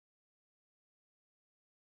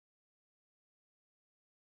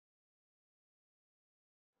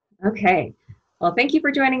Okay. Well, thank you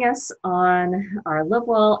for joining us on our Live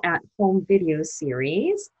Well at Home video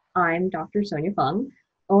series. I'm Dr. Sonja Fung,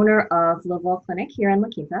 owner of Live Well Clinic here in La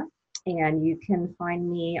Quinta, and you can find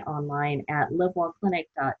me online at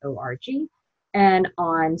livewellclinic.org and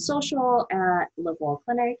on social at Live Well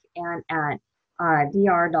Clinic and at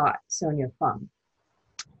dr.soniafung.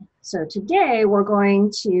 So today we're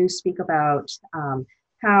going to speak about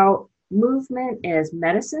how movement is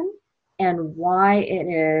medicine and why it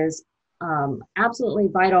is absolutely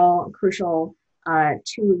vital, crucial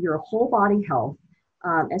to your whole body health,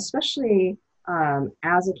 especially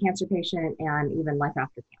as a cancer patient and even life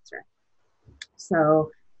after cancer.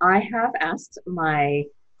 So I have asked my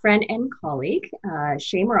friend and colleague,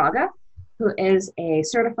 Shay Moraga, who is a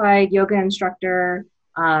certified yoga instructor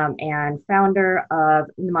and founder of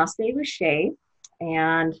Namaste with Shay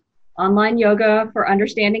and online yoga for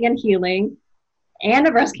understanding and healing, and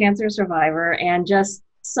a breast cancer survivor, and just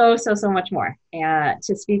so much more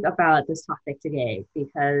to speak about this topic today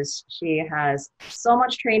because she has so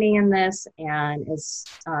much training in this and is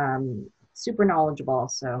super knowledgeable.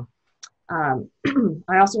 So I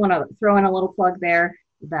also want to throw in a little plug there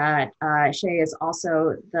that Shay is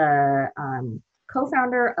also the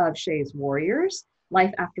co-founder of Shay's Warriors,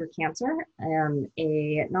 Life After Cancer,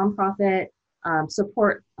 a nonprofit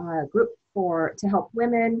support group to help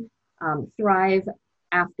women thrive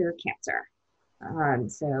after cancer.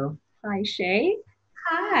 So, hi, Shay.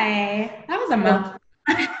 Hi, that was a mouthful.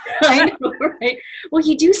 I know, right? Well,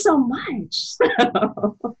 you do so much.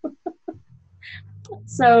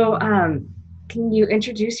 So, can you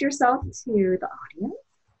introduce yourself to the audience?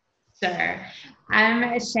 Sure.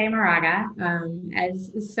 I'm Shay Moraga. As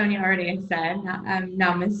Sonja already said,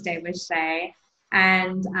 Namaste with Shay.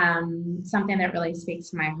 And something that really speaks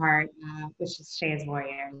to my heart, which is Shay's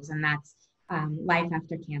Warriors. And that's life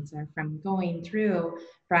after cancer. From going through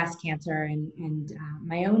breast cancer and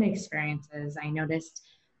my own experiences, I noticed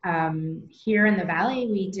here in the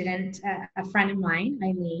Valley, a friend of mine,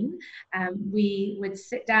 Eileen, we would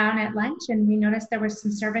sit down at lunch and we noticed there were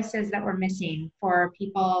some services that were missing for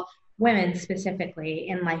people, women specifically,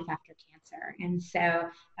 in life after cancer. And so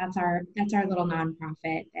that's our little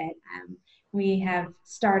nonprofit that we have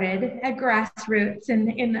started at grassroots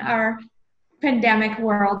in our pandemic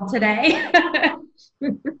world today.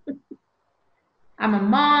 I'm a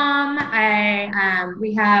mom.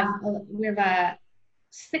 We have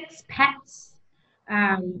 6 pets.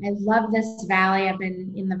 I love this valley. I've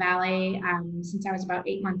been in the valley since I was about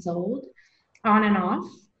 8 months old, on and off.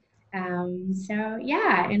 So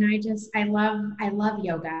yeah, and I love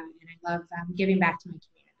yoga, and I love giving back to my community.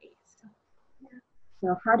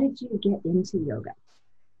 So, how did you get into yoga?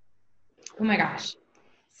 Oh my gosh.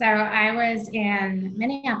 So I was in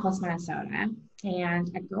Minneapolis, Minnesota, and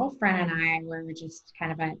a girlfriend and I were just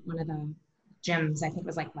kind of at one of the gyms. I think it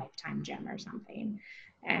was like Lifetime Gym or something.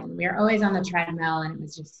 And we were always on the treadmill, and it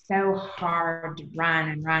was just so hard to run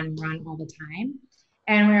and run and run all the time.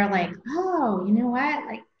 And we were like, oh, you know what?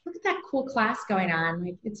 Like, look at that cool class going on.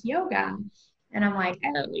 Like, it's yoga. And I'm like,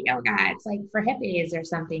 oh, yoga. It's like for hippies or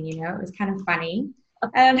something, you know? It was kind of funny.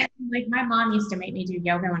 And like, my mom used to make me do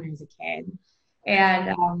yoga when I was a kid.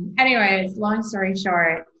 And anyways, long story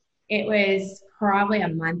short, it was probably a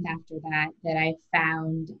month after that I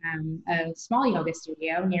found a small yoga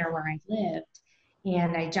studio near where I lived.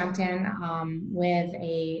 And I jumped in with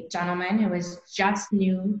a gentleman who was just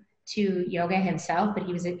new to yoga himself, but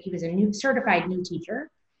he was a new certified new teacher.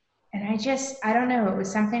 And I don't know, it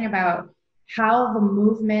was something about how the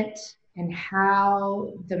movement and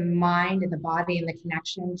how the mind and the body and the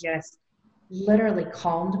connection just literally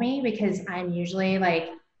calmed me, because I'm usually like,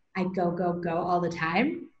 I go all the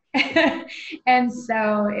time. And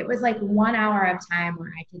so it was like 1 hour of time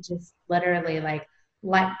where I could just literally like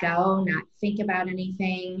let go, not think about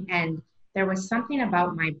anything. And there was something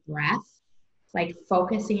about my breath, like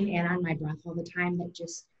focusing in on my breath all the time, that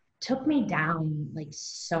just took me down like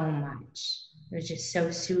so much. It was just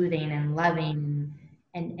so soothing and loving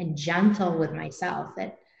and gentle with myself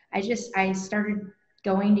that I started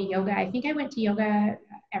going to yoga. I think I went to yoga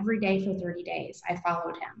every day for 30 days. I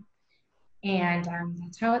followed him. And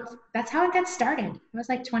that's how it got started. It was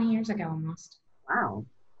like 20 years ago almost. Wow,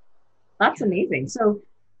 that's amazing. So,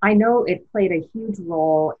 I know it played a huge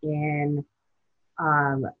role in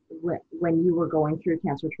when you were going through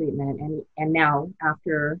cancer treatment, and now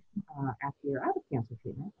after you're out of cancer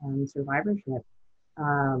treatment and survivorship,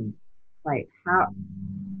 um, like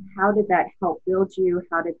how did that help build you?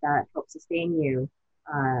 How did that help sustain you?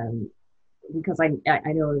 Um, because I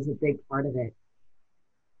know it was a big part of it.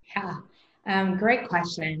 Yeah. Great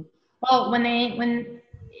question. Well, when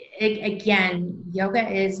again, yoga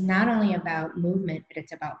is not only about movement, but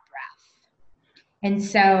it's about breath. And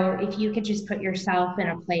so if you could just put yourself in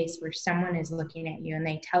a place where someone is looking at you and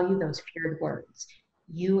they tell you those feared words,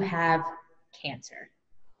 you have cancer.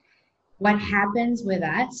 What happens with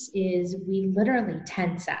us is we literally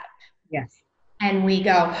tense up. Yes. And we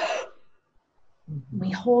go,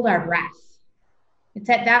 we hold our breath. It's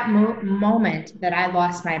at that moment that I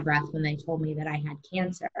lost my breath when they told me that I had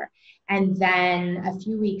cancer. And then a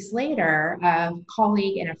few weeks later, a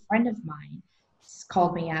colleague and a friend of mine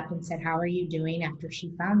called me up and said, how are you doing after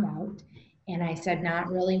she found out? And I said, not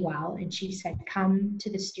really well. And she said, come to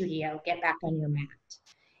the studio, get back on your mat.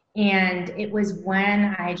 And it was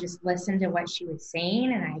when I just listened to what she was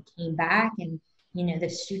saying and I came back and, the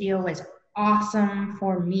studio was awesome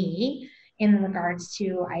for me in regards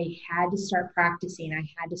to I had to start practicing, I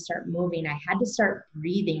had to start moving, I had to start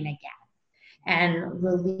breathing again and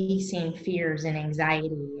releasing fears and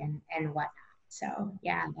anxiety and whatnot. So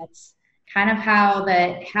yeah, that's kind of how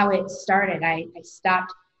it started. I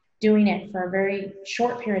stopped doing it for a very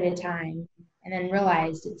short period of time and then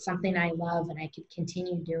realized it's something I love and I could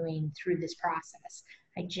continue doing through this process.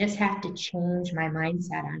 I just have to change my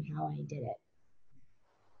mindset on how I did it.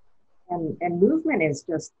 And movement is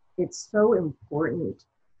just, it's so important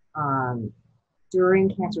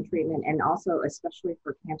during cancer treatment, and also especially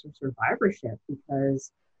for cancer survivorship,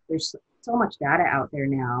 because there's so much data out there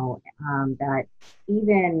now that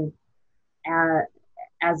even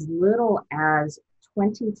as little as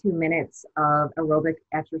 22 minutes of aerobic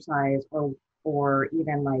exercise or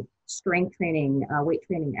even like strength training, weight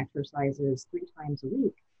training exercises 3 times a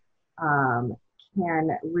week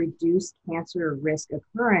can reduce cancer risk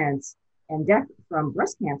occurrence and death from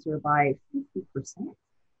breast cancer by 50%.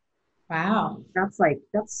 Wow.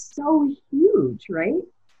 That's so huge, right?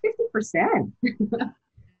 50%.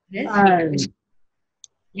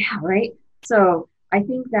 Yeah, right. So I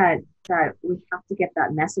think that we have to get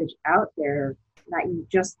that message out there that you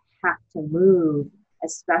just have to move,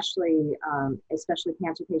 especially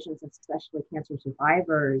cancer patients, especially cancer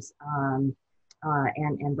survivors,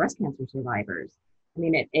 and breast cancer survivors. I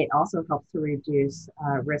mean, it also helps to reduce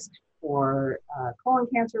risk for colon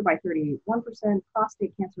cancer by 31%,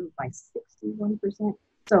 prostate cancer by 61%.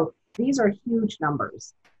 So these are huge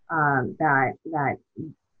numbers that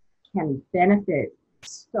can benefit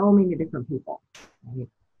so many different people. Right?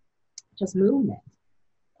 Just movement.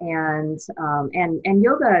 And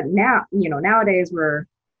yoga now, nowadays we're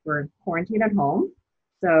quarantined at home,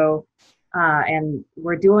 so and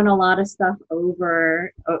we're doing a lot of stuff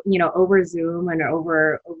over Zoom and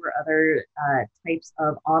over other types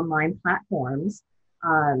of online platforms.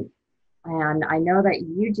 And I know that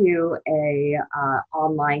you do a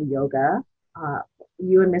online yoga.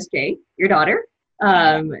 You and Miss J, your daughter,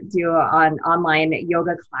 do an online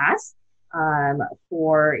yoga class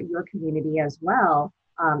for your community as well.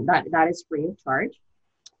 That is free of charge,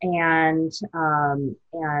 and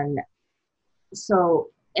so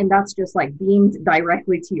that's just like beamed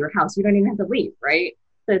directly to your house. You don't even have to leave, right?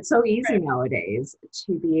 So it's so easy nowadays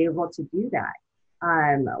to be able to do that.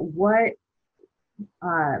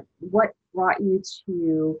 What brought you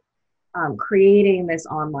to creating this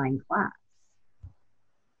online class?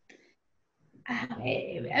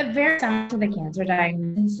 Very similar to the cancer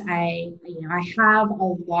diagnosis. I have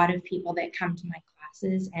a lot of people that come to my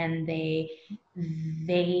classes and they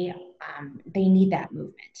need that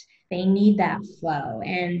movement. They need that flow.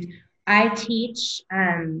 And I teach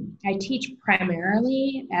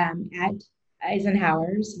primarily at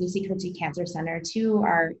Eisenhower's Lucy Curtsey Cancer Center to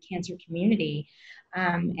our cancer community.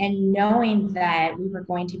 And knowing that we were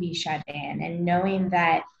going to be shut in and knowing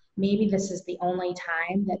that maybe this is the only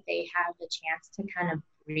time that they have the chance to kind of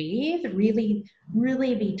breathe, really,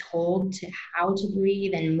 really be told to how to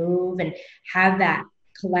breathe and move and have that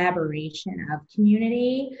collaboration of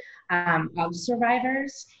community, of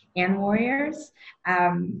survivors and warriors.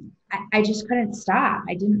 I just couldn't stop.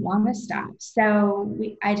 I didn't want to stop. So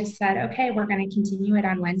I just said, okay, we're going to continue it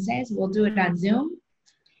on Wednesdays. We'll do it on Zoom.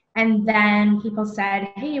 And then people said,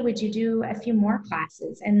 hey, would you do a few more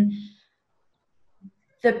classes? And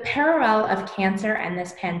the parallel of cancer and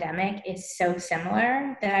this pandemic is so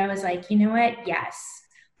similar that I was like, you know what? Yes,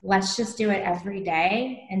 let's just do it every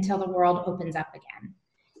day until the world opens up again.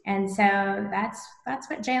 And so that's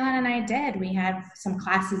what Jalen and I did. We have some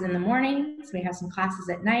classes in the mornings, we have some classes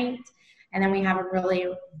at night, and then we have a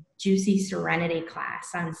really juicy serenity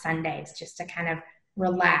class on Sundays just to kind of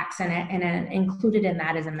relax, and included in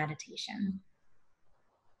that is a meditation.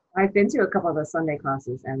 I've been to a couple of the Sunday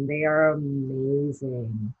classes and they are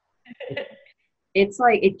amazing. It's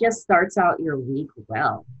like, it just starts out your week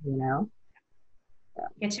well, you know?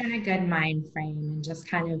 Get you in a good mind frame and just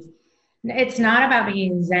kind of, it's not about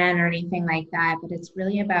being zen or anything like that, but it's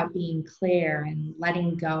really about being clear and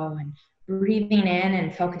letting go and breathing in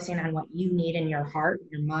and focusing on what you need in your heart,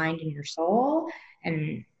 your mind, and your soul,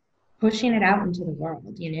 and pushing it out into the world,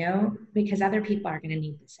 because other people are going to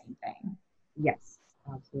need the same thing. Yes,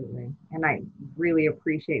 absolutely. And I really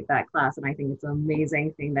appreciate that class. And I think it's an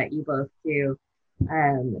amazing thing that you both do.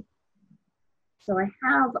 Um, so I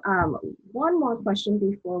have one more question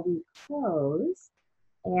before we close.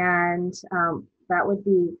 And that would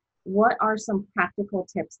be, what are some practical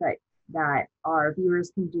tips that our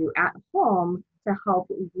viewers can do at home to help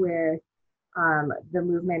with the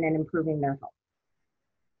movement and improving their health?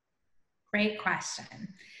 Great question.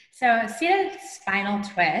 So, seated spinal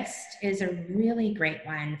twist is a really great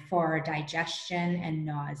one for digestion and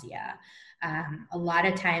nausea. A lot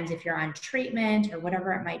of times, if you're on treatment or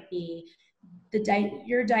whatever it might be,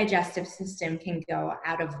 your digestive system can go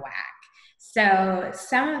out of whack. So,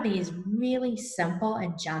 some of these really simple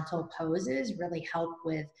and gentle poses really help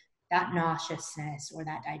with that nauseousness or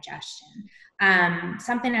that digestion.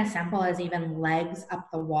 Something as simple as even legs up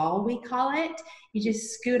the wall, we call it. You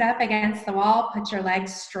just scoot up against the wall, put your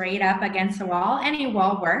legs straight up against the wall. Any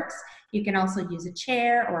wall works. You can also use a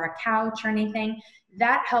chair or a couch or anything.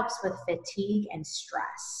 That helps with fatigue and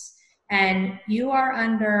stress. And you are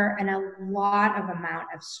under a lot of amount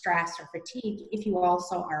of stress or fatigue if you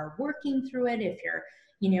also are working through it, if you're,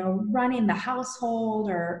 running the household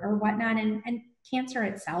or whatnot. And cancer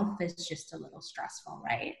itself is just a little stressful,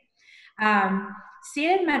 right?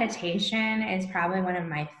 Seated meditation is probably one of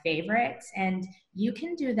my favorites, and you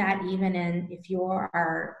can do that even if you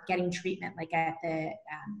are getting treatment, like at the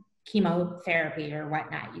chemotherapy or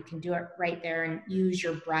whatnot. You can do it right there and use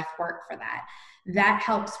your breath work for that. That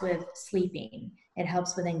helps with sleeping. It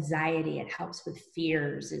helps with anxiety. It helps with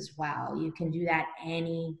fears as well. You can do that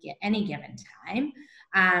any given time.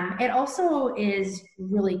 It also is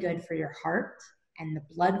really good for your heart and the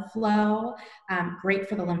blood flow, great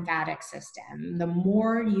for the lymphatic system. The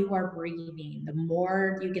more you are breathing, the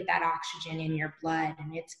more you get that oxygen in your blood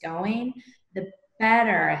and it's going, the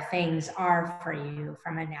better things are for you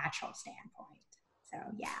from a natural standpoint. So,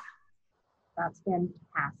 yeah. That's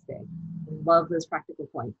fantastic. Love those practical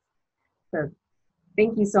points. So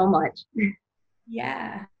thank you so much.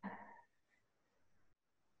 Yeah.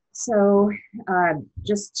 So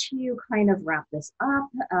just to kind of wrap this up,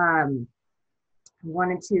 I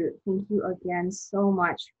wanted to thank you again so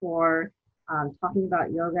much for talking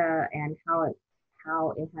about yoga and how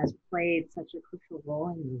it has played such a crucial role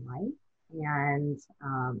in your life,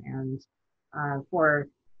 and for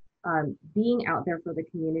being out there for the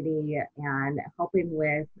community and helping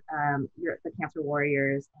with the cancer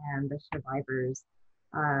warriors and the survivors,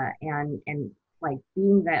 and like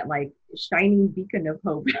being that like shining beacon of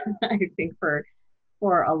hope. I think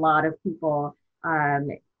for a lot of people,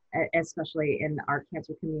 especially in our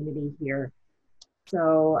cancer community here.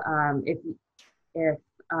 So if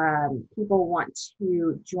people want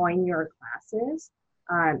to join your classes,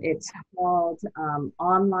 it's called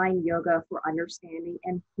Online Yoga for Understanding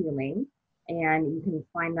and Healing, and you can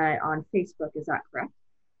find that on Facebook. Is that correct?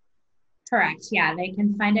 Correct. Yeah, they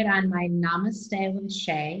can find it on my Namaste with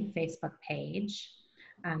Shay Facebook page.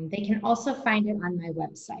 They can also find it on my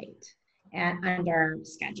website and under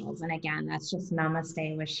schedules. And again, that's just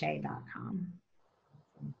namastewithshay.com.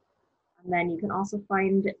 And then you can also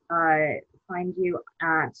find you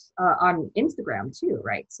at on Instagram too,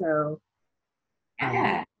 right? So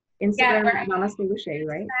Yeah. Instagram, Yeah, Namaste with Shay,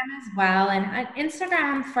 right? Instagram as well. And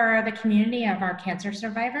Instagram for the community of our cancer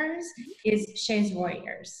survivors is Shay's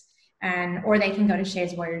Warriors. Or they can go to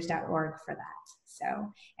shayswarriors.org for that.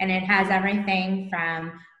 So, and it has everything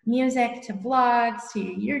from music to vlogs to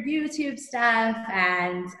your YouTube stuff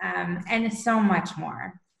and so much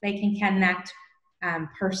more. They can connect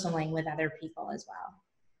personally with other people as well.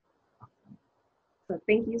 So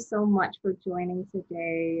thank you so much for joining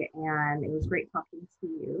today, and it was great talking to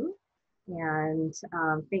you. And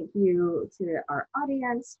thank you to our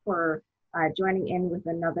audience for joining in with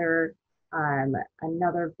another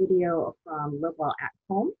video from Live Well at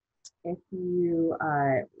Home. If you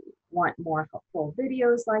want more helpful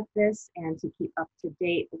videos like this and to keep up to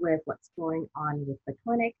date with what's going on with the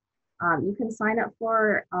clinic, you can sign up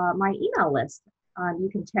for my email list. You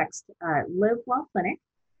can text Live Well Clinic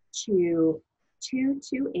to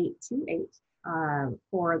 22828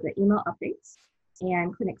 for the email updates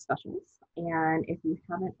and clinic specials. And if you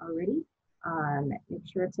haven't already, make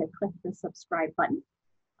sure to click the subscribe button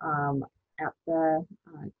at the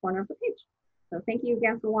corner of the page. So thank you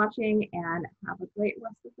again for watching, and have a great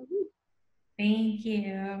rest of the week. Thank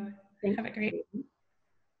you. Thank Have a great